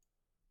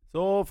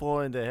So,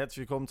 Freunde, herzlich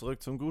willkommen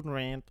zurück zum guten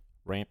Rant.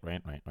 Rant.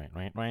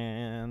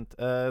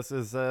 Es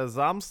ist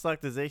Samstag,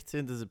 der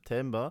 16.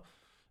 September.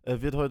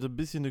 Wird heute ein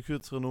bisschen eine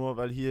kürzere Nummer,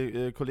 weil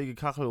hier Kollege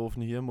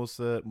Kachelofen hier muss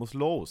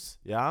los,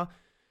 ja?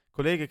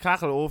 Kollege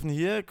Kachelofen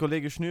hier,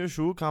 Kollege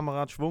Schnürschuh,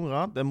 Kamerad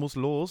Schwungrad, der muss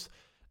los.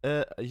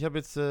 Ich habe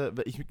jetzt,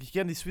 ich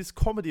gehe an die Swiss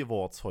Comedy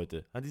Awards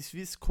heute. An die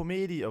Swiss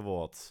Comedy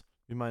Awards.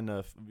 Wie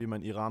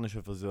mein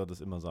iranischer Friseur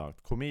das immer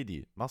sagt.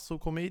 Komehdy. Machst du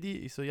Komehdy?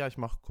 Ich so, ja, ich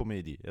mach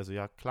Komehdy. Er so,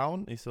 ja,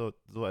 Clown? Ich so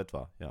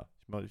etwa. Ja,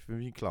 ich bin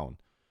wie ein Clown.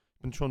 Ich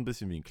bin schon ein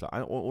bisschen wie ein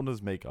Clown. Ohne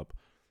das Make-up.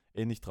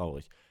 Ähnlich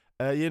traurig.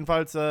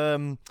 Jedenfalls,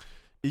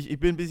 ich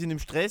bin ein bisschen im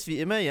Stress, wie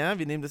immer, ja.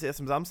 Wir nehmen das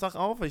erst am Samstag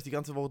auf, weil ich die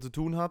ganze Woche zu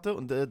tun hatte.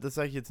 Und das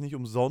sage ich jetzt nicht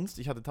umsonst.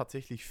 Ich hatte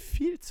tatsächlich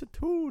viel zu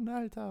tun,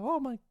 Alter. Oh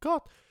mein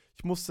Gott.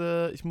 Ich muss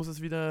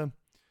es wieder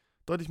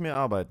deutlich mehr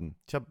arbeiten.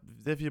 Ich habe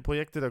sehr viele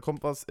Projekte, da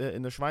kommt was,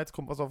 in der Schweiz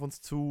kommt was auf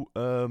uns zu.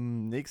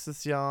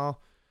 Nächstes Jahr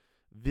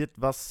wird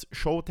was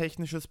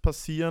Showtechnisches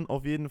passieren,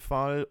 auf jeden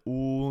Fall.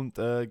 Und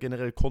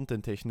generell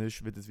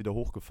Content-technisch wird es wieder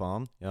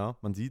hochgefahren. Ja,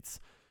 man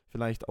sieht's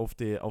vielleicht auf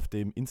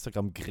dem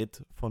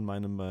Instagram-Grid von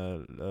meinem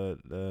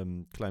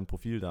kleinen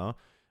Profil da.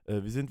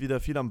 Wir sind wieder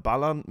viel am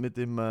Ballern mit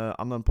dem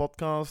anderen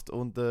Podcast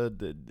und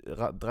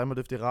dreimal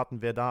dürft ihr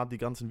raten, wer da die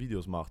ganzen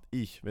Videos macht.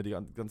 Ich, wer die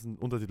ganzen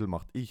Untertitel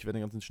macht. Ich, wer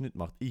den ganzen Schnitt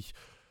macht. Ich.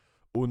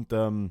 Und,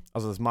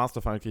 also das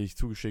Masterfile kriege ich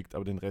zugeschickt,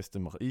 aber den Rest,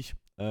 den mache ich.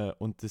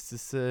 Und das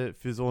ist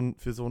für so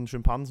einen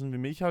Schimpansen wie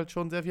mich halt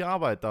schon sehr viel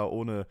Arbeit da,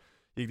 ohne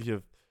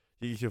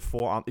jegliche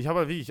Vorahnung. Ich habe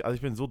halt wirklich, also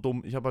ich bin so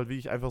dumm, ich habe halt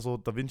wirklich einfach so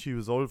DaVinci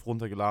Resolve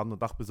runtergeladen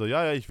und dachte mir so,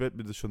 ja, ich werde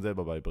mir das schon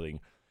selber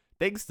beibringen.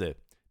 Denkste,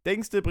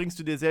 bringst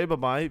du dir selber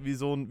bei, wie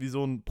so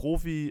ein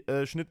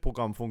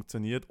Profi-Schnittprogramm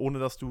funktioniert, ohne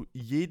dass du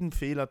jeden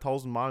Fehler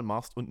 1000-mal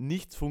machst und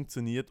nichts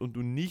funktioniert und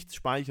du nichts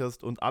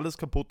speicherst und alles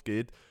kaputt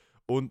geht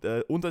und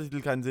Untertitel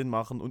keinen Sinn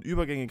machen und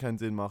Übergänge keinen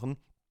Sinn machen,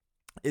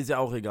 ist ja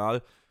auch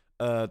egal.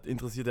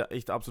 Interessiert ja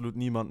echt absolut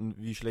niemanden,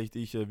 wie schlecht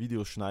ich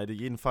Videos schneide.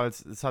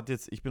 Jedenfalls,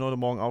 ich bin heute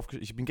Morgen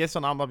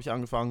gestern Abend habe ich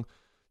angefangen,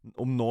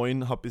 um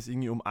 9, habe bis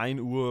irgendwie um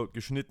 1 Uhr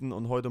geschnitten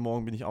und heute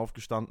Morgen bin ich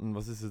aufgestanden,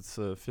 was ist jetzt,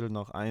 Viertel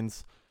nach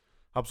 1,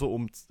 habe so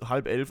um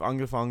 10:30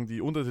 angefangen,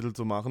 die Untertitel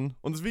zu machen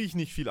und es ist wirklich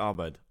nicht viel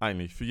Arbeit,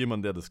 eigentlich, für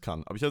jemanden, der das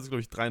kann. Aber ich hatte,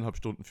 glaube ich, 3,5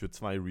 Stunden für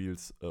 2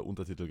 Reels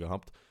Untertitel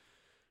gehabt.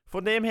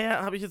 Von dem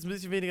her habe ich jetzt ein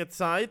bisschen weniger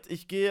Zeit.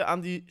 Ich gehe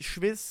an die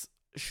Schwitz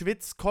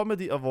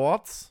Comedy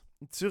Awards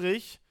in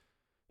Zürich.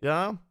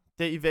 Ja,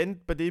 der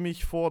Event, bei dem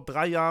ich vor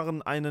 3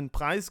 Jahren einen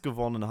Preis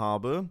gewonnen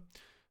habe,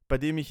 bei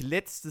dem ich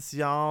letztes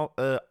Jahr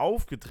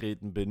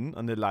aufgetreten bin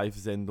an der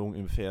Live-Sendung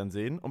im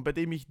Fernsehen und bei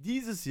dem ich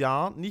dieses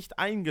Jahr nicht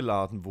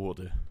eingeladen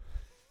wurde.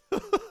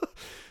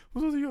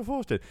 Muss man sich mal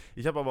vorstellen.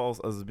 Ich habe aber auch,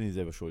 also bin ich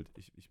selber schuld.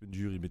 Ich bin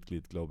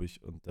Jurymitglied, glaube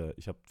ich, und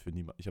ich habe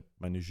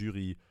meine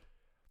Jury,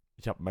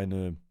 ich habe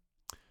meine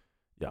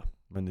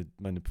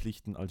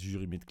Pflichten als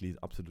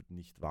Jurymitglied absolut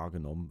nicht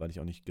wahrgenommen, weil ich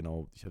auch nicht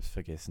genau, ich habe es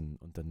vergessen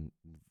und dann,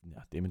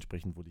 ja,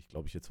 dementsprechend wurde ich,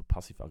 glaube ich, jetzt so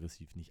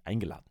passiv-aggressiv nicht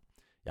eingeladen.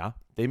 Ja,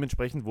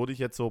 dementsprechend wurde ich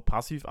jetzt so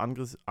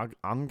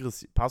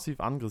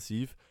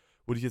passiv-aggressiv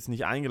wurde ich jetzt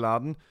nicht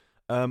eingeladen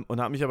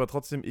und habe mich aber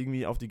trotzdem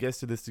irgendwie auf die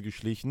Gästeliste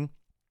geschlichen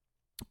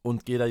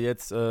und gehe da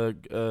jetzt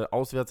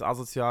auswärts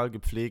asozial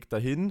gepflegt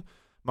dahin,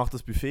 mache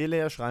das Buffet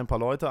leer, schreie ein paar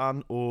Leute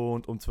an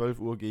und um 12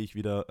 Uhr gehe ich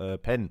wieder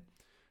pennen.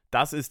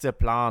 Das ist der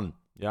Plan.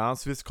 Ja,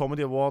 Swiss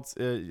Comedy Awards,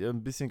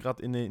 ein bisschen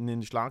gerade in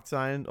den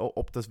Schlagzeilen,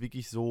 ob das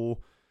wirklich so,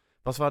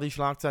 was war die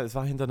Schlagzeile? Es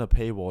war hinter einer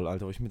Paywall,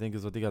 Alter, wo ich mir denke,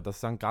 so, Digga, das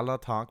St. Galler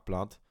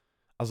Tagblatt,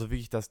 also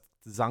wirklich das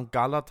St.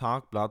 Galler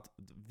Tagblatt,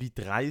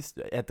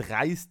 er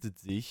dreistet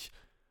sich,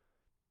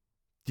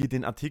 dir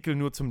den Artikel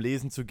nur zum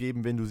Lesen zu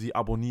geben, wenn du sie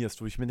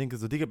abonnierst, wo ich mir denke,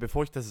 so, Digga,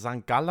 bevor ich das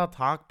St. Galler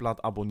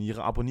Tagblatt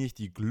abonniere ich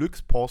die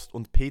Glückspost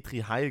und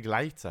Petri Heil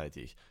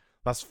gleichzeitig.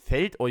 Was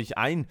fällt euch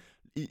ein,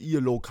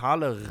 ihr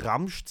lokale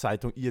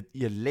Ramschzeitung,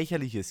 ihr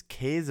lächerliches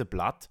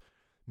Käseblatt,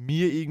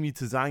 mir irgendwie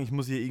zu sagen, ich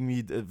muss hier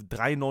irgendwie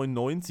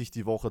 3,99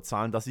 die Woche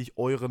zahlen, dass ich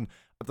euren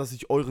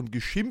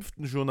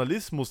geschimpften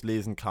Journalismus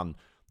lesen kann.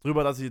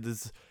 Drüber, dass ich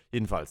das,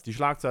 jedenfalls, die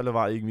Schlagzeile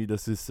war irgendwie,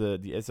 das ist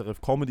die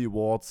SRF Comedy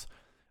Awards.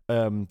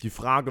 Die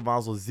Frage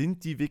war so,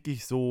 sind die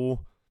wirklich so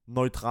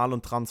neutral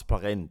und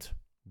transparent,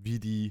 wie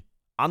die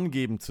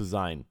angeben zu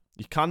sein?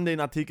 Ich kann den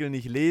Artikel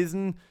nicht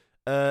lesen,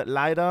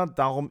 leider,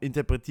 darum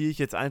interpretiere ich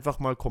jetzt einfach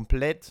mal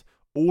komplett,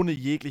 ohne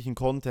jeglichen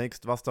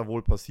Kontext, was da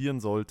wohl passieren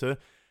sollte.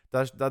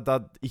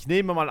 Ich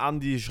nehme mal an,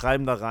 die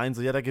schreiben da rein,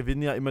 so, ja, da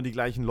gewinnen ja immer die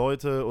gleichen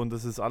Leute und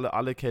das ist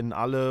alle kennen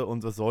alle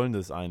und was soll denn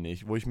das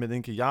eigentlich? Wo ich mir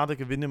denke, ja, da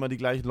gewinnen immer die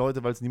gleichen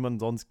Leute, weil es niemanden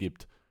sonst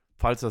gibt,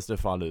 falls das der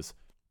Fall ist.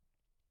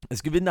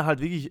 Es gewinnen da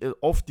halt wirklich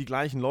oft die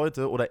gleichen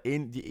Leute oder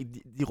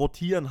die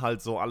rotieren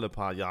halt so alle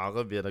paar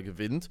Jahre, wer da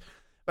gewinnt,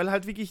 weil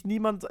halt wirklich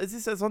es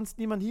ist ja sonst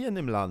niemand hier in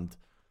dem Land.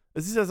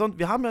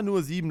 Wir haben ja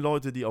nur 7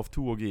 Leute, die auf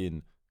Tour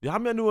gehen. Wir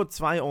haben ja nur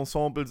 2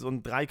 Ensembles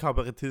und 3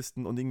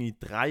 Kabarettisten und irgendwie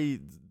 3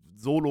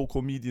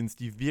 Solo-Comedians,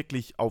 die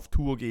wirklich auf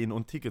Tour gehen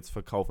und Tickets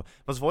verkaufen.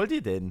 Was wollt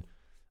ihr denn?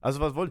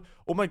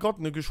 Oh mein Gott,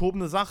 eine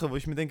geschobene Sache, wo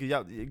ich mir denke,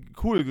 ja,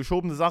 cool,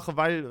 geschobene Sache,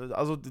 weil,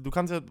 also du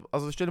kannst ja,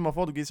 also stell dir mal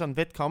vor, du gehst ja einen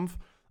Wettkampf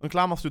und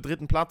klar machst du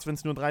 3. Platz, wenn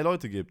es nur 3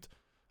 Leute gibt.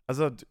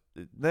 Also,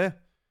 ne?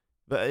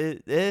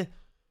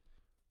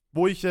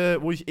 Wo ich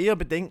eher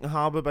Bedenken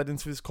habe bei den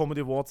Swiss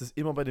Comedy Awards, ist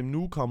immer bei dem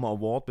Newcomer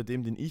Award, bei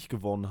dem, den ich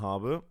gewonnen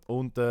habe.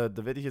 Und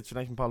da werde ich jetzt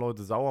vielleicht ein paar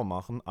Leute sauer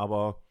machen,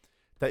 aber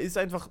da ist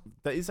einfach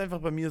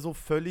bei mir so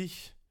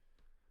völlig.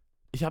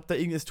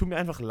 Es tut mir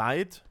einfach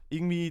leid,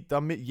 irgendwie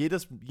damit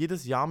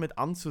jedes Jahr mit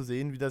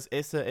anzusehen, wie das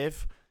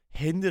SRF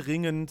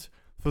händeringend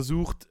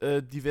versucht,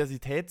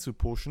 Diversität zu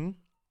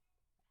pushen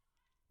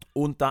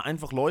und da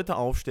einfach Leute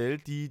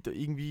aufstellt, die da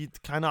irgendwie,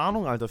 keine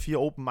Ahnung, Alter, 4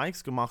 Open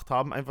Mics gemacht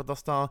haben, einfach,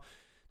 dass da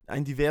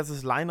ein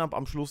diverses Line-Up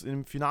am Schluss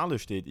im Finale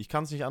steht. Ich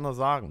kann es nicht anders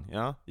sagen,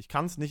 ja. Ich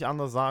kann es nicht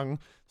anders sagen.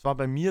 Es war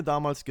bei mir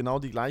damals genau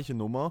die gleiche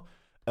Nummer.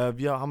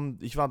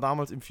 Ich war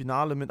damals im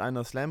Finale mit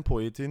einer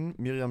Slam-Poetin,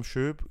 Miriam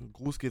Schöb,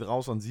 Gruß geht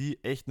raus an sie,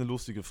 echt eine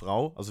lustige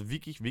Frau, also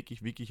wirklich,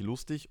 wirklich, wirklich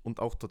lustig und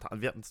auch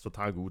total, wir hatten es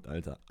total gut,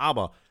 Alter.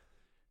 Aber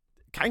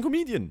kein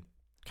Comedian,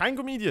 kein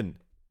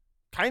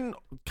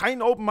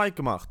Open Mic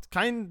gemacht,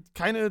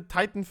 keine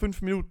tighten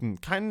 5 Minuten,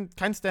 kein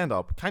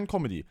Stand-Up, kein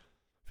Comedy.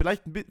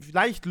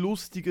 Vielleicht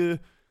lustige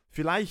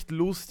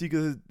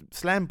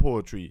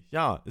Slam-Poetry.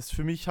 Ja, ist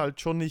für mich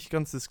halt schon nicht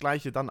ganz das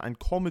Gleiche, dann einen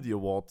Comedy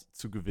Award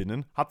zu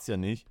gewinnen. Hat's ja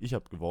nicht, ich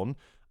habe gewonnen.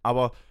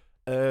 Aber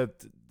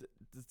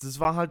das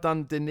war halt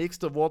dann, der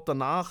nächste Award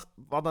danach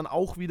war dann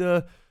auch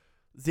wieder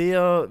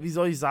sehr, wie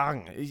soll ich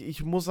sagen,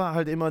 ich muss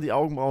halt immer die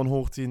Augenbrauen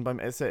hochziehen beim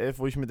SRF,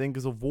 wo ich mir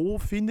denke, so, wo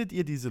findet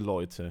ihr diese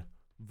Leute?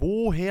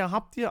 Woher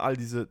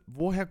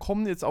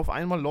kommen jetzt auf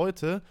einmal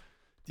Leute,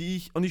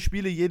 und ich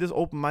spiele jedes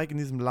Open Mic in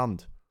diesem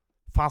Land.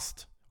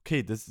 Fast.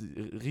 Okay,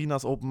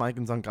 Rinas Open Mic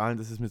in St. Gallen,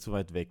 das ist mir zu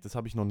weit weg. Das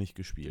habe ich noch nicht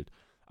gespielt.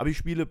 Aber ich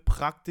spiele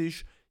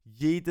praktisch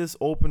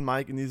jedes Open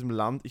Mic in diesem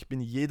Land. Ich bin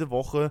jede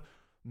Woche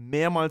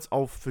mehrmals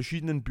auf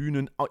verschiedenen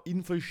Bühnen,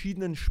 in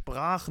verschiedenen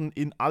Sprachen,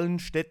 in allen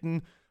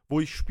Städten,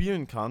 wo ich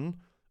spielen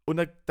kann. Und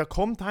da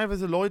kommen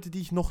teilweise Leute, die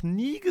ich noch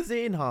nie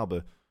gesehen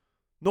habe.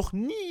 Wo ich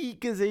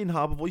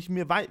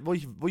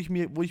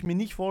mir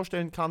nicht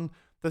vorstellen kann,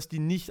 dass die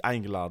nicht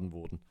eingeladen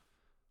wurden.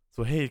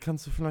 So, hey,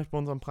 kannst du vielleicht bei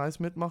unserem Preis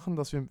mitmachen,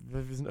 dass wir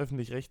sind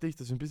öffentlich-rechtlich,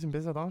 dass wir ein bisschen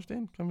besser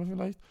dastehen? Können wir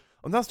vielleicht?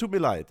 Und das tut mir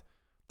leid.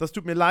 Das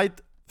tut mir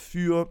leid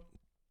für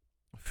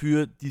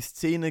die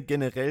Szene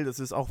generell. Das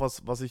ist auch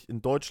was ich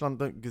in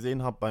Deutschland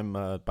gesehen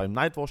habe beim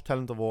Nightwatch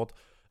Talent Award.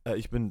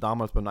 Ich bin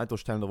damals beim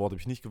Nightwatch Talent Award,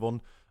 habe ich nicht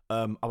gewonnen.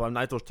 Aber beim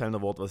Nightwatch Talent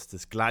Award war es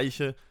das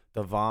Gleiche.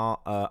 Da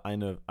war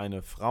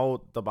eine Frau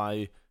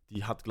dabei,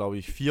 die hat, glaube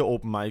ich, 4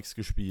 Open Mics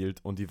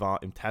gespielt und die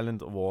war im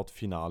Talent Award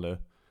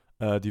Finale.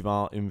 Die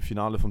war im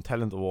Finale vom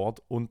Talent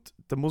Award und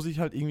da muss ich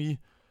halt irgendwie,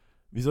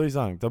 wie soll ich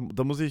sagen,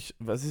 da muss ich,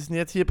 was ist denn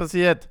jetzt hier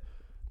passiert?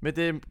 Mit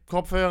dem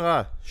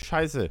Kopfhörer,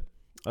 scheiße,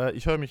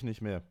 ich höre mich nicht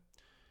mehr.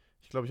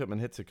 Ich glaube, ich habe mein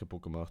Headset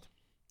kaputt gemacht.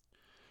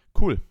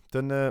 Cool,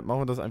 dann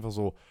machen wir das einfach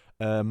so.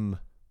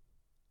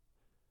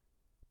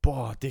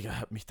 Boah, Digga,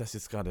 hat mich das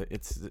jetzt gerade,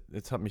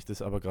 jetzt hat mich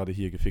das aber gerade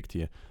hier gefickt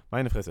hier.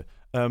 Meine Fresse.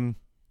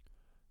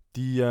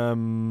 Der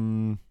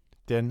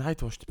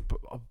Nightwatch,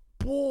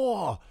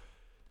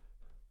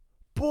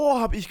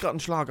 Boah, hab ich gerade einen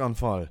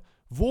Schlaganfall.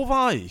 Wo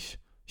war ich?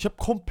 Ich habe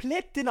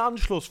komplett den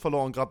Anschluss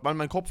verloren gerade, weil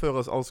mein Kopfhörer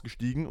ist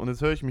ausgestiegen und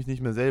jetzt höre ich mich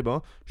nicht mehr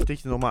selber.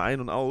 Steche den nochmal ein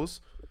und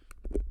aus.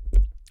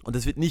 Und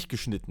es wird nicht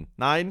geschnitten.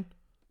 Nein,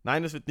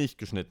 es wird nicht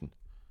geschnitten.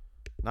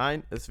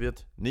 Nein, es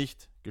wird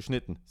nicht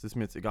geschnitten. Es ist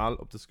mir jetzt egal,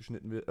 ob das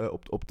geschnitten wird,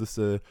 ob das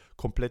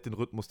komplett den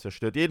Rhythmus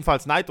zerstört.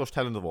 Jedenfalls Nightwatch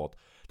Talent Award.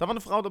 Da war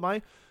eine Frau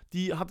dabei,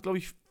 die hat, glaube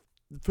ich,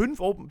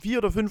 4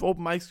 oder 5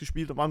 Open Mics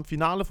gespielt und war im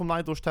Finale vom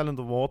Nightwatch Talent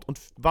Award.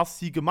 Und was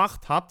sie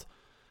gemacht hat,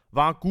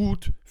 war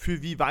gut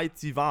für wie weit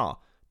sie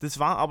war. Das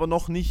war aber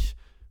noch nicht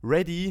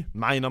ready,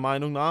 meiner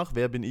Meinung nach.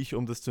 Wer bin ich,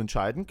 um das zu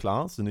entscheiden?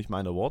 Klar, das sind nicht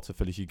meine Awards, ist ja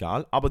völlig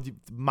egal. Aber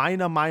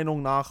meiner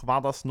Meinung nach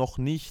war das noch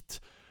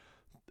nicht,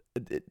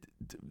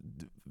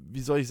 wie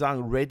soll ich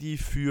sagen, ready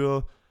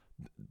für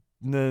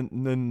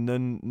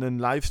einen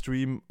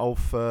Livestream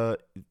auf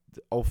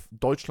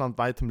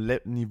deutschlandweitem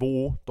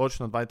Niveau,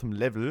 deutschlandweitem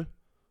Level.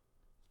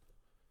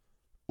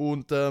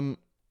 Und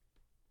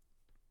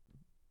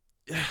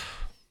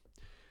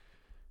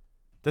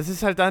das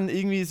ist halt dann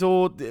irgendwie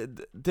so, das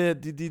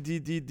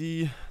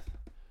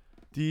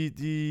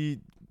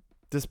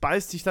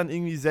beißt sich dann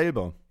irgendwie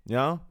selber,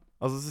 ja?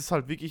 Also es ist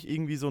halt wirklich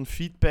irgendwie so ein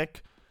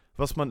Feedback,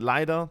 was man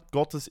leider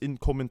Gottes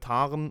in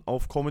Kommentaren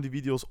auf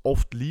Comedy-Videos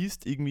oft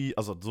liest, irgendwie,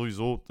 also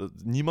sowieso,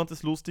 niemand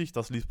ist lustig,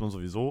 das liest man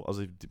sowieso,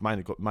 also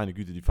meine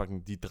Güte,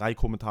 die 3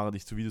 Kommentare, die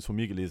ich zu Videos von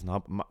mir gelesen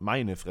habe,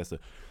 meine Fresse.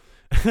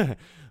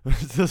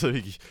 Das ist ja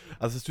wirklich,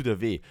 also es tut ja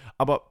weh.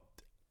 Aber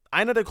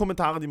einer der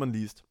Kommentare, die man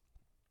liest,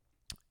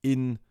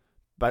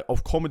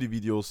 auf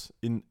Comedy-Videos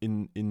im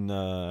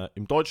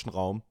deutschen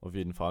Raum auf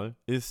jeden Fall,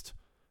 ist,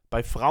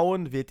 bei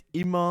Frauen wird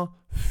immer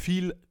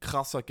viel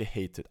krasser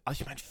gehatet.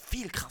 Also ich meine,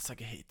 viel krasser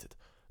gehatet.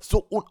 So,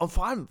 und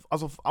vor allem,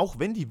 also auch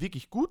wenn die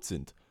wirklich gut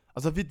sind.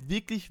 Also wird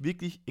wirklich,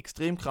 wirklich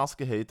extrem krass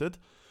gehatet.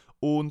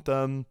 Und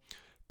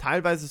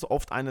teilweise ist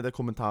oft einer der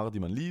Kommentare, die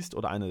man liest,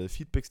 oder einer der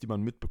Feedbacks, die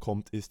man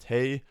mitbekommt, ist,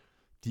 hey,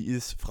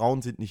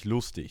 Frauen sind nicht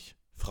lustig.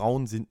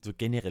 Frauen sind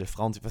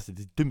was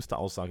die dümmste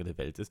Aussage der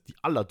Welt ist, die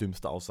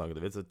allerdümmste Aussage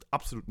der Welt, das hat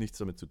absolut nichts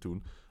damit zu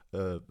tun.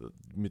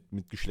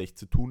 mit Geschlecht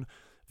zu tun.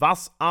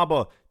 Was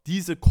aber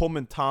diese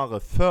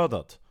Kommentare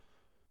fördert,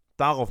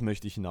 darauf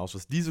möchte ich hinaus,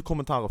 was diese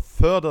Kommentare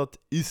fördert,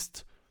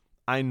 ist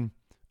ein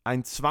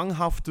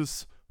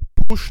zwanghaftes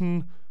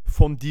Pushen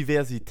von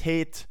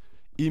Diversität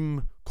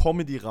im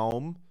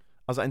Comedy-Raum.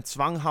 Also ein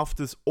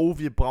zwanghaftes,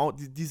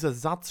 dieser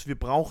Satz, wir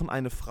brauchen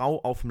eine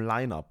Frau auf dem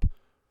Line-Up.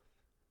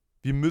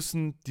 Wir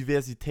müssen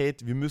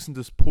Diversität, wir müssen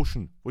das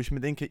pushen. Wo ich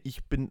mir denke,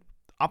 ich bin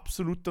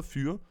absolut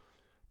dafür,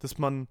 dass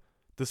man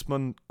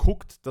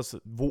guckt,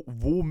 dass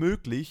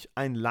womöglich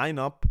ein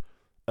Line-Up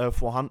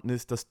vorhanden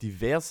ist, das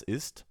divers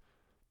ist.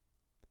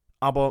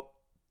 Aber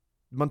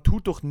man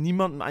tut doch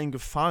niemandem einen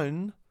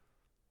Gefallen.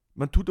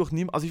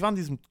 Also ich war in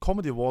diesem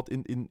Comedy Award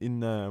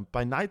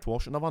bei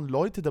Nightwash und da waren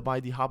Leute dabei,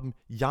 die haben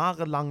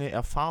jahrelange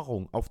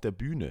Erfahrung auf der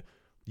Bühne.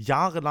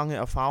 Jahrelange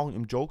Erfahrung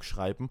im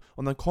Joke-Schreiben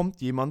und dann kommt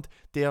jemand,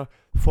 der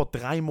vor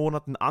 3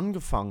 Monaten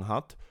angefangen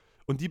hat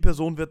und die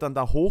Person wird dann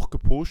da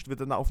hochgepusht, wird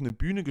dann da auf eine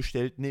Bühne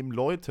gestellt, neben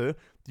Leute,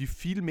 die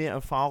viel mehr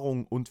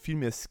Erfahrung und viel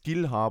mehr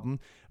Skill haben,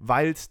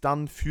 weil es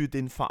dann für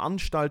den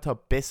Veranstalter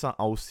besser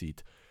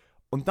aussieht.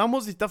 Und da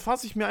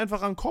fasse ich mir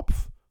einfach an den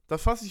Kopf. Da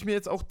fasse ich mir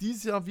jetzt auch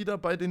dieses Jahr wieder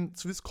bei den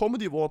Swiss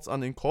Comedy Awards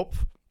an den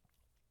Kopf,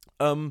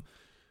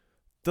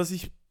 dass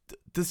ich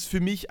das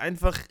für mich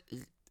einfach,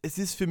 es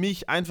ist für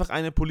mich einfach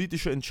eine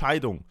politische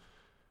Entscheidung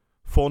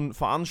von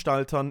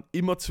Veranstaltern,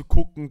 immer zu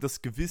gucken,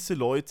 dass gewisse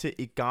Leute,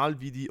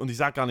 egal wie die, und ich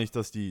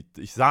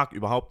sage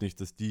überhaupt nicht,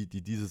 dass die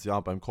dieses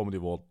Jahr beim Comedy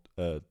Award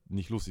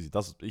nicht lustig sind.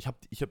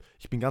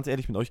 Ich bin ganz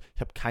ehrlich mit euch,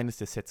 ich habe keines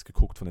der Sets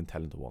geguckt von den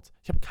Talent Awards.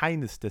 Ich habe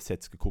keines der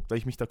Sets geguckt, weil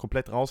ich mich da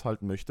komplett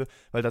raushalten möchte,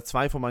 weil da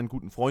 2 von meinen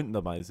guten Freunden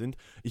dabei sind.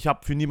 Ich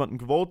habe für niemanden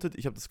gewotet,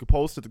 ich habe das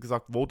gepostet und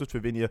gesagt, votet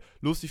für wen ihr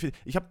lustig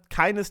findet. Ich habe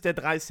keines der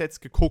 3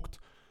 Sets geguckt.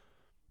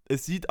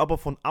 Es sieht aber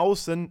von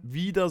außen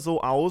wieder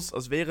so aus,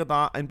 als wäre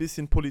da ein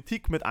bisschen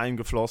Politik mit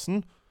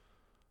eingeflossen.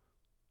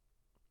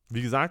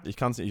 Wie gesagt, ich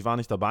war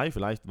nicht dabei,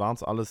 vielleicht waren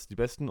es alles die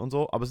Besten und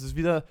so, aber es ist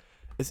wieder,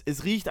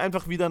 es riecht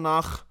einfach wieder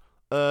nach,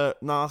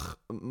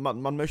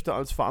 man möchte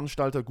als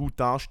Veranstalter gut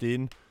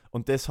dastehen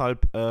und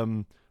deshalb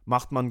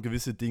macht man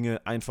gewisse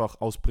Dinge einfach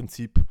aus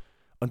Prinzip.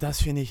 Und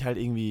das finde ich halt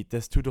irgendwie,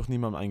 das tut doch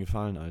niemandem einen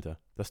Gefallen, Alter.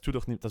 Das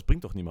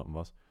bringt doch niemandem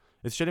was.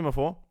 Jetzt stell dir mal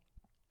vor,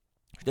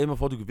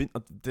 du gewinnst,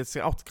 das ist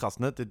ja auch krass,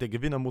 ne? Der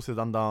Gewinner muss ja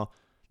dann da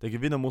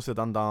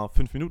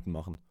 5 Minuten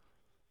machen.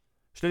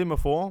 Stell dir mal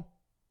vor,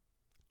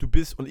 du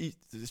bist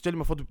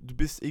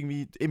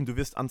irgendwie, eben, du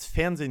wirst ans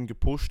Fernsehen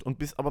gepusht und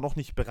bist aber noch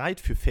nicht bereit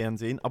für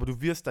Fernsehen, aber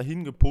du wirst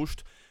dahin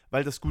gepusht,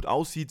 weil das gut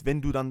aussieht,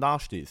 wenn du dann da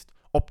stehst,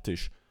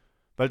 optisch.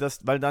 Weil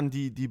dann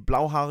die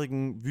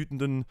blauhaarigen,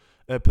 wütenden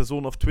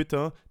Personen auf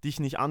Twitter dich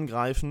nicht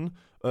angreifen,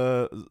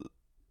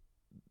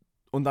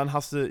 und dann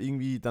hast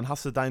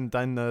du deinen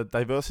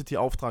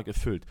Diversity-Auftrag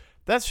erfüllt.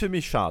 Das ist für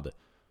mich schade.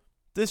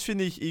 Das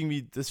finde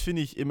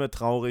ich immer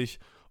traurig.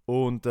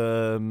 Und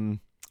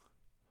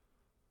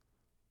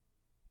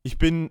ich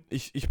bin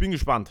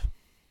gespannt.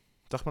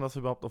 Sagt man das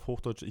überhaupt auf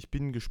Hochdeutsch? Ich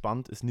bin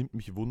gespannt. Es nimmt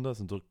mich Wunder. Das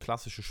sind so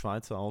klassische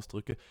Schweizer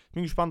Ausdrücke. Ich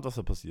bin gespannt, was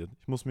da passiert.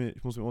 Ich muss mir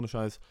ohne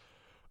Scheiß.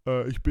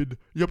 Ich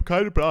habe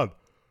keinen Plan.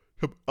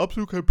 Ich habe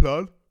absolut keinen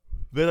Plan,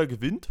 wer da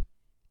gewinnt.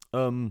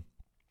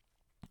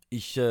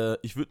 Ich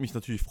würde mich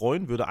natürlich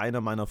freuen, würde einer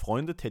meiner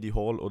Freunde, Teddy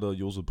Hall oder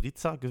Joso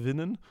Britza,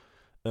 gewinnen.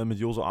 Mit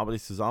Joso arbeite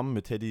ich zusammen,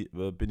 mit Teddy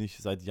bin ich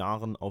seit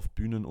Jahren auf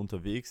Bühnen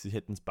unterwegs. Sie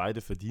hätten es beide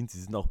verdient, sie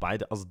sind auch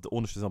beide, also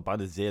ohne Schluss, auch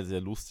beide sehr,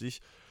 sehr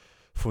lustig.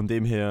 Von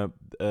dem her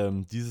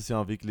dieses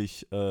Jahr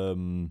wirklich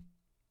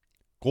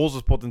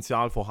großes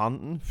Potenzial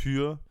vorhanden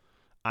für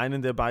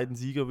einen der beiden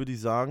Sieger, würde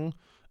ich sagen.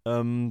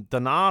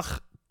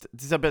 Danach,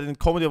 das ist ja bei den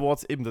Comedy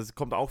Awards eben, das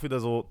kommt auch wieder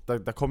so, da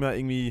kommen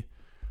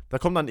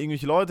dann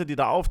irgendwelche Leute, die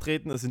da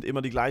auftreten. Es sind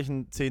immer die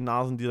gleichen 10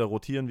 Nasen, die da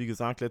rotieren. Wie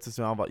gesagt, letztes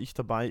Jahr war ich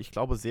dabei. Ich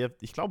glaube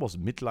aus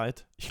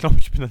Mitleid. Ich glaube,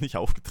 ich bin da nicht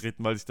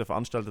aufgetreten, weil sich der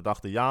Veranstalter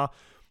dachte, ja,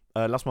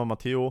 lass mal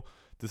Mateo,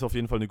 das ist auf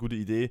jeden Fall eine gute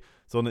Idee.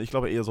 Sondern ich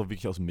glaube eher so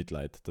wirklich aus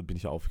Mitleid. Da bin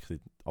ich ja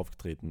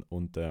aufgetreten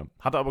und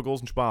hatte aber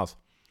großen Spaß.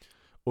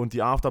 Und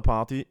die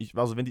Afterparty,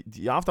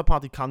 die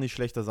Afterparty kann nicht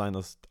schlechter sein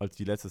als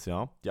die letztes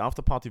Jahr. Die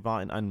Afterparty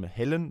war in einem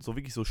hellen, so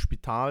wirklich so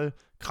Spital,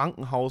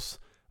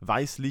 Krankenhaus,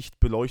 Weißlicht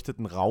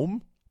beleuchteten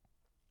Raum.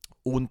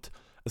 Und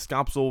es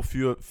gab so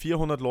für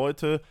 400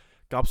 Leute,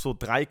 so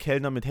 3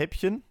 Kellner mit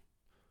Häppchen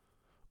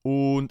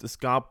und es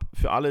gab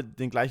für alle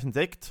den gleichen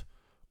Sekt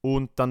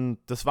und dann,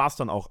 das war's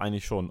dann auch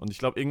eigentlich schon. Und ich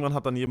glaube, irgendwann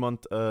hat dann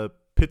jemand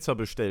Pizza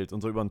bestellt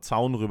und so über den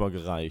Zaun rüber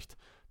gereicht.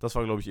 Das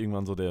war, glaube ich,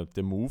 irgendwann so der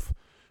Move.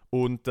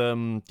 Und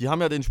die haben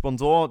ja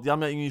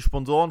irgendwie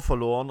Sponsoren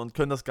verloren und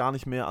können das gar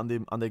nicht mehr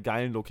an der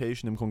geilen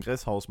Location im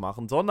Kongresshaus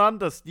machen, sondern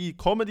dass die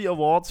Comedy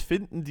Awards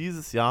finden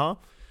dieses Jahr,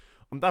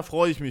 und da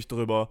freue ich mich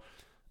drüber,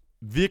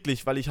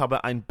 wirklich, weil ich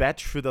habe ein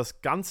Badge für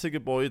das ganze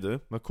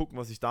Gebäude. Mal gucken,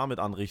 was ich damit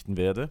anrichten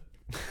werde.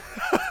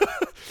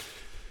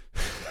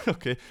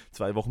 Okay,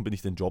 2 Wochen bin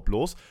ich den Job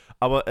los.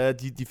 Aber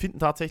die finden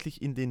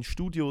tatsächlich in den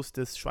Studios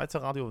des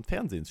Schweizer Radio und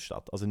Fernsehens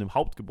statt. Also in dem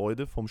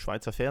Hauptgebäude vom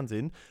Schweizer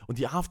Fernsehen. Und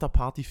die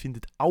Afterparty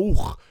findet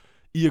auch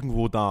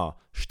irgendwo da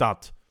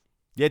statt.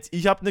 Jetzt,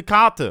 ich habe eine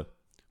Karte,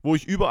 wo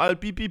ich überall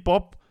Bip, Bip,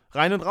 Bop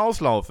rein und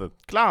rauslaufe.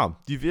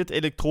 Klar, die wird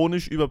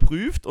elektronisch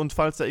überprüft und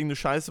falls da irgendeine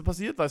Scheiße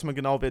passiert, weiß man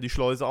genau, wer die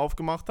Schleuse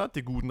aufgemacht hat.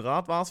 Der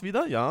Gudenrat war es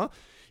wieder, ja.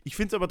 Ich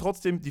finde es aber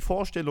trotzdem die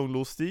Vorstellung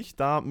lustig,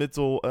 da mit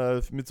so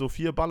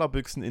 4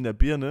 Ballerbüchsen in der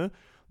Birne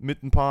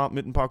mit ein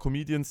paar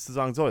Comedians zu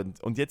sagen, so,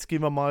 und jetzt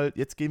gehen wir mal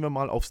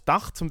aufs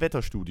Dach zum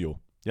Wetterstudio.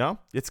 Ja?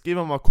 Jetzt gehen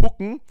wir mal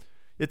gucken,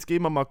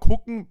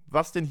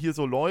 was denn hier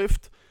so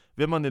läuft,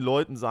 wenn man den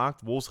Leuten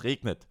sagt, wo es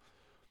regnet.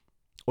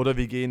 Oder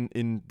wir gehen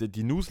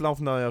die News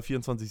laufen da ja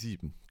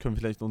 24/7. Können wir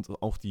vielleicht uns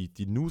auch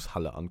die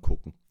Newshalle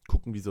angucken.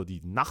 Gucken, wie so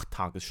die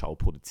Nachttagesschau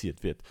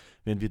produziert wird,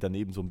 während wir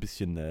daneben so ein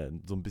bisschen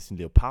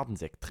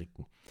Leopardensekt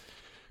trinken.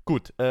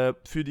 Gut,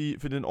 für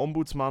den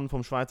Ombudsmann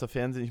vom Schweizer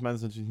Fernsehen, ich meine,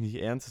 das ist natürlich nicht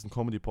ernst, das ist ein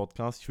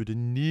Comedy-Podcast. Ich würde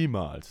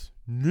niemals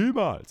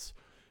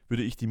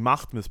würde ich die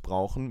Macht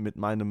missbrauchen, mit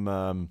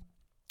meinem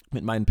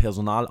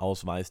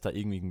Personalausweis da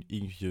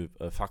irgendwelche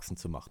Faxen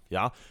zu machen.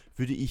 Ja,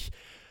 würde ich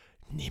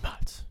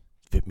niemals.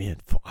 Wird mir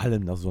vor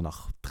allem so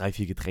nach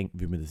 3-4 Getränken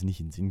würde mir das nicht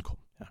in den Sinn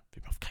kommen. Ja,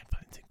 wird mir auf keinen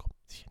Fall in den Sinn kommen.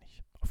 Sicher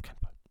nicht. Auf keinen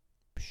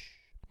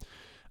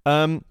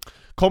Fall.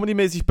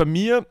 Comedy-mäßig bei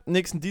mir.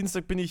 Nächsten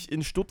Dienstag bin ich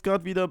in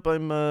Stuttgart wieder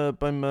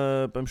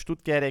beim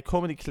Stuttgarter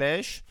Comedy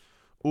Clash.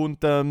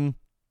 Und davon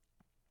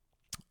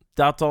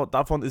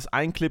ist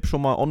ein Clip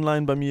schon mal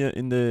online bei mir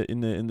im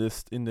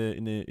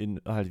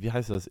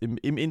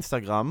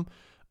Instagram.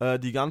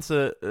 Die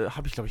ganze,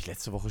 habe ich glaube ich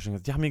letzte Woche schon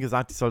gesagt, die haben mir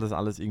gesagt, ich soll das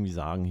alles irgendwie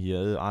sagen,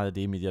 hier,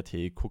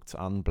 ARD-Mediathek, guckt's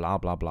an, bla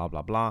bla bla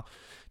bla bla.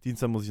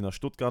 Dienstag muss ich nach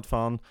Stuttgart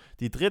fahren,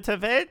 die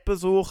dritte Welt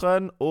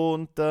besuchen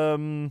und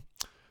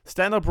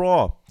Stand-Up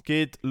Raw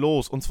geht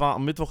los und zwar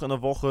am Mittwoch in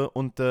der Woche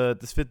und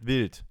das wird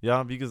wild.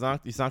 Ja, wie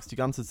gesagt, ich sag's die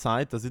ganze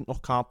Zeit, da sind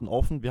noch Karten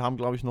offen, wir haben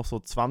glaube ich noch so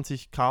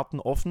 20 Karten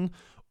offen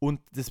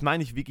und das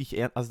meine ich wirklich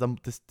ernst, also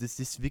das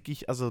ist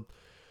wirklich, also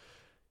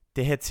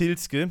der Herr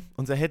Zilske,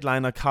 unser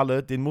Headliner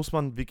Kalle, den muss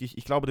man wirklich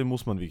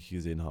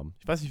gesehen haben.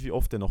 Ich weiß nicht, wie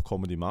oft der noch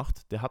Comedy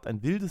macht. Der hat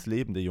ein wildes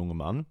Leben, der junge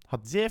Mann.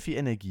 Hat sehr viel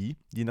Energie,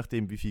 je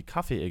nachdem, wie viel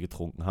Kaffee er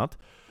getrunken hat.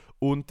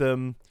 Und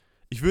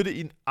ich würde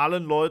ihn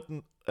allen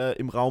Leuten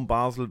im Raum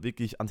Basel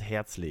wirklich ans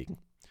Herz legen.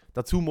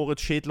 Dazu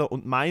Moritz Schädler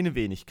und meine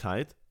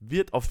Wenigkeit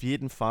wird auf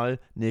jeden Fall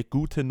eine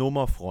gute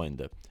Nummer,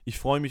 Freunde. Ich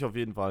freue mich auf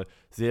jeden Fall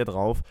sehr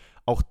drauf.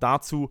 Auch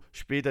dazu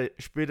später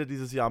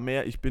dieses Jahr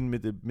mehr. Ich bin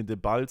mit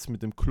dem Balz,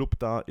 mit dem Club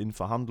da in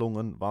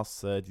Verhandlungen,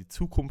 was die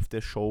Zukunft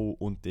der Show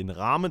und den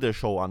Rahmen der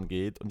Show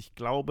angeht. Und ich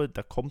glaube,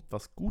 da kommt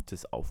was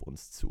Gutes auf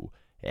uns zu.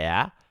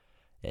 Ja,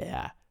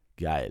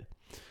 geil.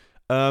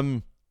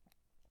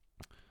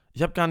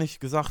 Ich habe gar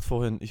nicht gesagt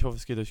vorhin, ich hoffe,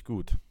 es geht euch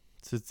gut.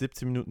 Es ist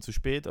 17 Minuten zu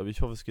spät, aber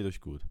ich hoffe, es geht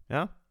euch gut.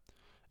 Ja?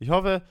 Ich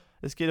hoffe,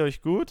 es geht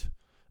euch gut.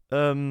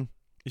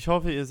 Ich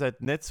hoffe, ihr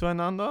seid nett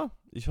zueinander.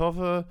 Ich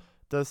hoffe,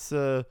 dass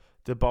der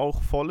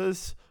Bauch voll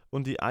ist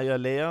und die Eier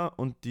leer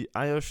und die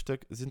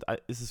Eierstöcke sind.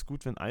 Ist es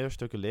gut, wenn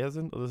Eierstöcke leer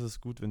sind oder ist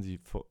es gut, wenn sie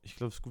ich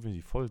glaube, es ist gut, wenn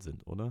sie voll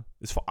sind, oder?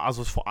 Es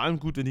ist vor allem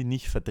gut, wenn die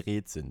nicht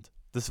verdreht sind.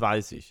 Das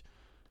weiß ich.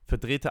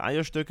 Verdrehte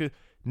Eierstöcke,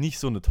 nicht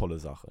so eine tolle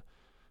Sache.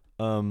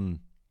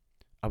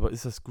 Aber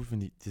ist das gut, wenn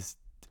die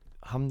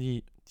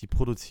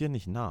produzieren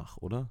nicht nach,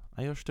 oder?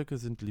 Eierstöcke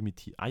sind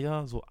limitiert.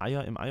 Eier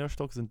im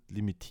Eierstock sind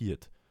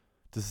limitiert.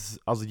 Das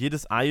ist, also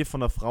jedes Ei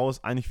von der Frau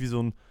ist eigentlich wie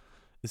so ein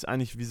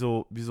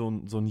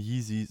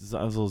Yeezy,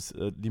 also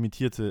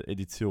limitierte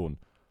Edition.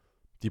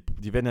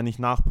 Die werden ja nicht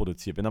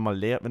nachproduziert.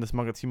 Wenn das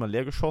Magazin mal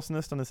leer geschossen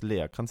ist, dann ist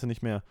leer. Kannst du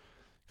nicht mehr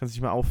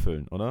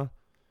auffüllen, oder?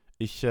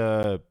 Ich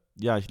lehne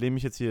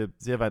mich jetzt hier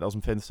sehr weit aus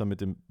dem Fenster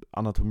mit dem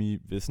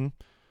Anatomiewissen.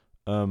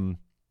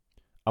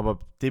 Aber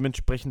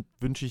dementsprechend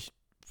wünsche ich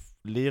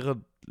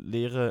leeren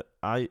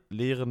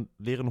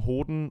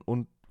Hoden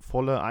und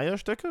volle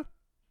Eierstöcke?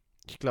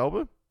 Ich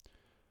glaube.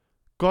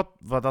 Gott,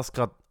 war das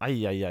gerade.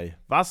 Eieiei.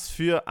 Was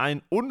für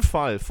ein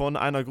Unfall von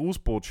einer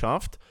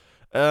Grußbotschaft.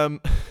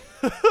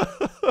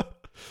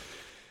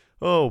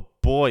 Oh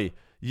boy.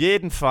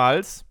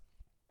 Jedenfalls.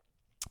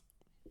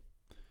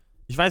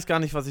 Ich weiß gar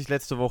nicht, was ich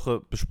letzte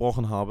Woche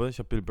besprochen habe. Ich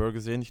habe Bill Burr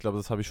gesehen. Ich glaube,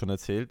 das habe ich schon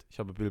erzählt. Ich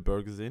habe Bill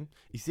Burr gesehen.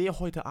 Ich sehe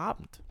heute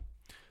Abend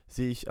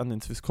an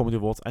den Swiss Comedy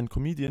Awards einen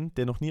Comedian,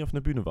 der noch nie auf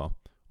einer Bühne war.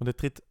 Und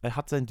er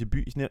hat sein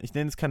Debüt, ich nenne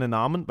jetzt keine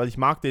Namen, weil ich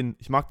mag den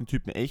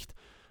Typen echt.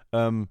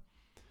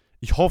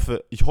 Ich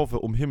hoffe,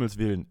 um Himmels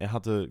Willen, er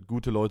hatte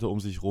gute Leute um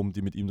sich rum,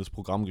 die mit ihm das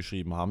Programm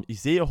geschrieben haben. Ich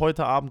sehe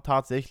heute Abend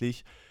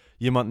tatsächlich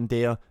jemanden,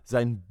 der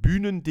sein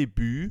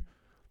Bühnendebüt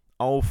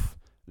auf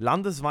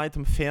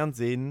landesweitem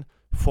Fernsehen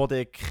vor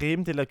der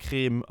Creme de la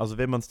Creme, also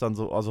wenn man es dann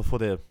so, also vor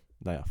dem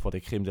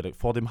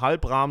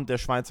Halbrahmen der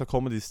Schweizer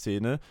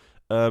Comedy-Szene,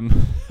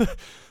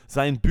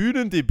 sein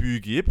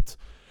Bühnendebüt gibt.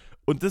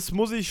 Und das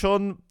muss ich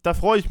schon, da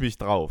freue ich mich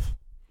drauf.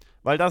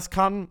 Weil das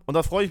kann, und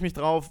da freue ich mich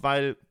drauf,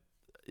 weil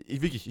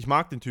ich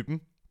mag den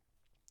Typen.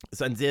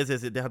 Ist ein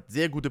der hat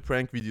sehr gute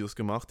Prank-Videos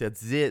gemacht. Der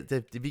hat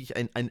wirklich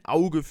ein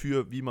Auge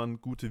für, wie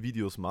man gute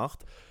Videos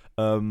macht.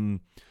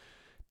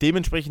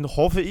 Dementsprechend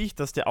hoffe ich,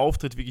 dass der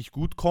Auftritt wirklich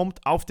gut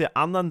kommt. Auf der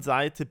anderen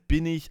Seite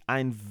bin ich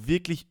ein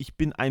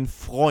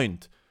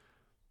Freund.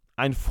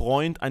 Ein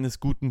Freund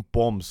eines guten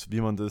Bombs, wie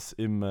man das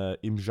im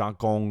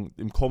Comedy-Jargon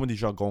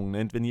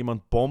nennt. Wenn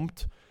jemand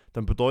bombt,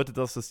 dann bedeutet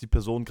das, dass die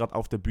Person gerade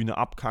auf der Bühne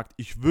abkackt.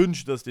 Ich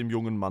wünsche das dem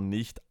jungen Mann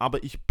nicht,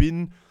 aber ich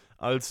bin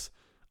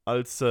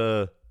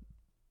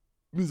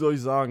wie soll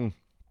ich sagen,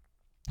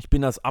 ich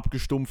bin als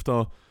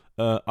abgestumpfter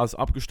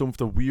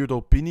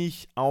Weirdo, bin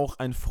ich auch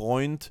ein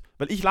Freund,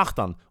 weil ich lache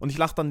dann. Und ich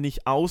lache dann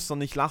nicht aus,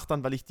 sondern ich lache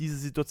dann, weil ich diese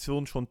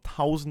Situation schon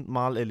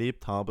 1000-mal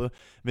erlebt habe.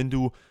 Wenn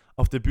du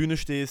auf der Bühne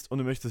stehst und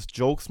du möchtest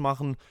Jokes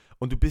machen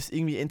und du bist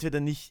irgendwie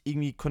entweder nicht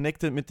irgendwie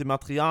connected mit dem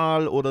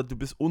Material oder du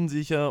bist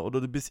unsicher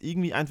oder du bist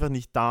irgendwie einfach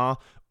nicht da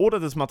oder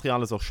das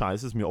Material ist auch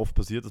scheiße, ist mir oft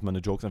passiert, dass meine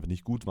Jokes einfach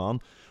nicht gut waren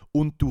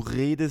und du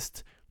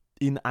redest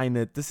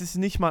das ist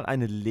nicht mal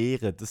eine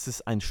Leere, das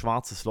ist ein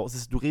schwarzes Loch,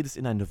 du redest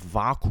in ein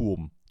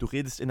Vakuum, du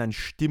redest in ein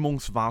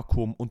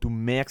Stimmungsvakuum und du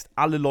merkst,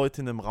 alle Leute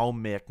in dem Raum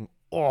merken,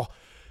 oh,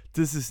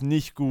 das ist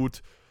nicht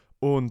gut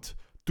und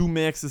du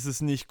merkst, es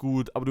ist nicht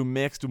gut, aber du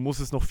merkst, du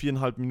musst es noch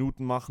 4,5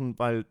 Minuten machen,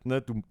 weil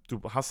du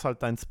hast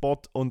halt deinen Spot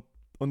und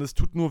es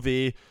tut nur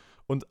weh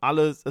und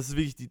alles, es ist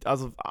wirklich,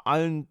 also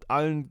allen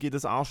geht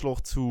das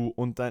Arschloch zu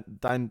und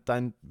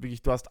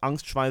wirklich, du hast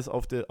Angstschweiß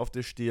auf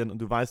der Stirn und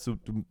du weißt, du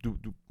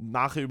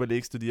nachher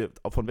überlegst du dir,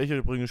 von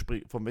welcher Brücke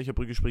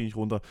springe ich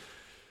runter.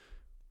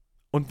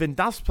 Und wenn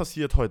das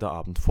passiert heute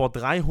Abend vor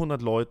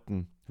 300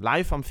 Leuten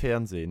live am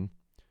Fernsehen,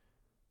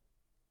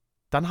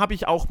 dann habe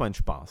ich auch meinen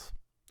Spaß.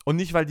 Und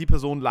nicht, weil die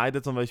Person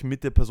leidet, sondern weil ich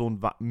mit der Person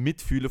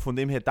mitfühle. Von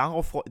dem her,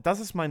 das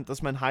ist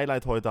mein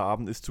Highlight heute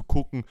Abend, ist zu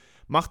gucken,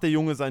 macht der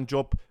Junge seinen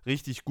Job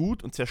richtig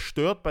gut und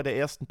zerstört bei der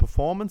ersten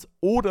Performance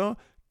oder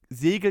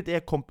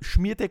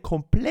schmiert er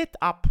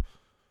komplett ab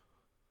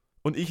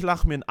und ich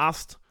lache mir einen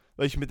Ast,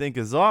 weil ich mir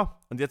denke, so,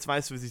 und jetzt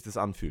weißt du, wie sich das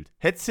anfühlt.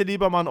 Hättest du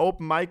lieber mal ein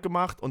Open Mic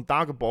gemacht und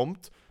da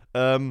gebombt,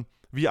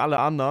 wie alle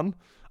anderen.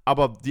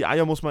 Aber die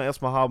Eier muss man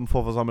erstmal haben,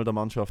 vor versammelter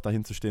Mannschaft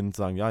dahin zu stehen und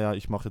sagen, ja,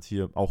 ich mache jetzt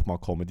hier auch mal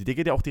Comedy. Der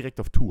geht ja auch direkt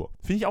auf Tour.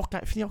 Finde ich auch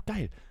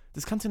geil.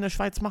 Das kannst du in der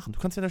Schweiz machen. Du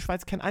kannst in der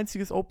Schweiz kein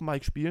einziges Open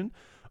Mic spielen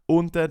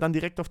und dann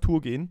direkt auf Tour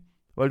gehen,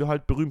 weil du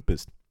halt berühmt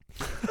bist.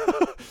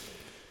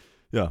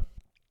 Ja.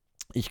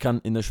 Ich kann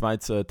in der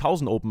Schweiz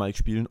 1000 Open Mic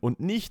spielen und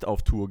nicht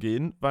auf Tour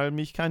gehen, weil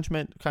mich kein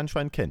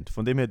Schwein kennt.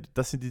 Von dem her,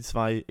 das sind die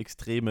zwei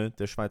Extreme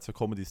der Schweizer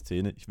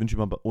Comedy-Szene. Ich wünsche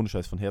ihm aber ohne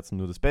Scheiß von Herzen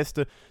nur das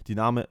Beste. Die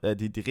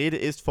Rede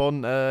ist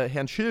von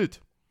Herrn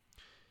Schild.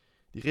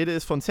 Die Rede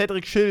ist von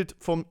Cedric Schild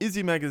vom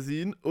Izzy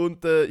Magazine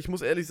und ich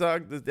muss ehrlich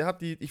sagen,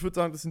 ich würde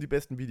sagen, das sind die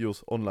besten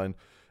Videos online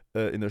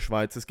in der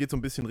Schweiz. Es geht so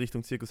ein bisschen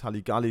Richtung Zirkus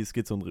Halligalli, es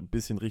geht so ein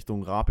bisschen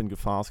Richtung Rap in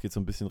Gefahr, es geht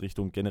so ein bisschen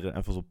Richtung generell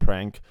einfach so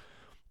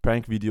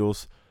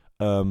Prank-Videos.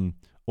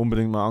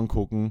 Unbedingt mal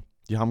angucken.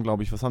 Die haben,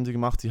 glaube ich, was haben sie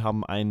gemacht? Sie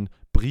haben einen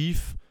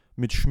Brief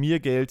mit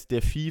Schmiergeld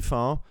der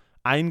FIFA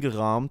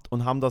eingerahmt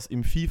und haben das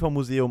im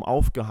FIFA-Museum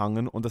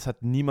aufgehangen und das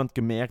hat niemand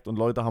gemerkt und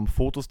Leute haben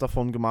Fotos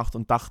davon gemacht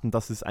und dachten,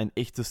 das ist ein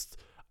echtes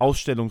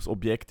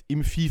Ausstellungsobjekt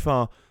im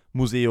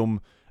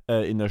FIFA-Museum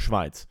in der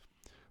Schweiz.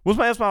 Muss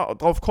man erstmal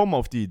drauf kommen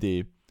auf die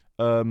Idee.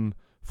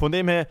 Von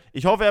dem her,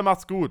 ich hoffe, er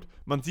macht's gut.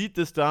 Man sieht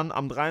es dann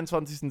am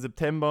 23.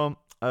 September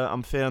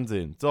am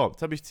Fernsehen. So,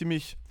 jetzt habe ich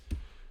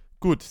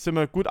sind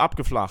wir gut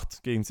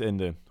abgeflacht gegen das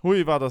Ende.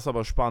 Hui, war das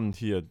aber spannend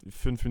hier,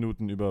 5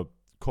 Minuten über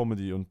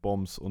Comedy und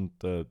Bombs und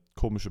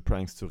komische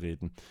Pranks zu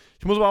reden.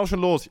 Ich muss aber auch schon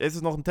los. Ich esse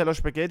jetzt noch einen Teller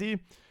Spaghetti,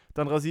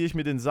 dann rasiere ich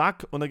mir den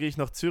Sack und dann gehe ich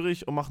nach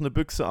Zürich und mache eine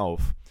Büchse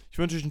auf. Ich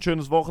wünsche euch ein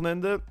schönes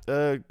Wochenende.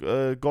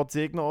 Gott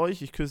segne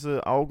euch. Ich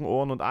küsse Augen,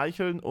 Ohren und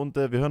Eicheln und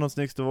wir hören uns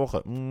nächste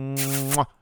Woche. Mua.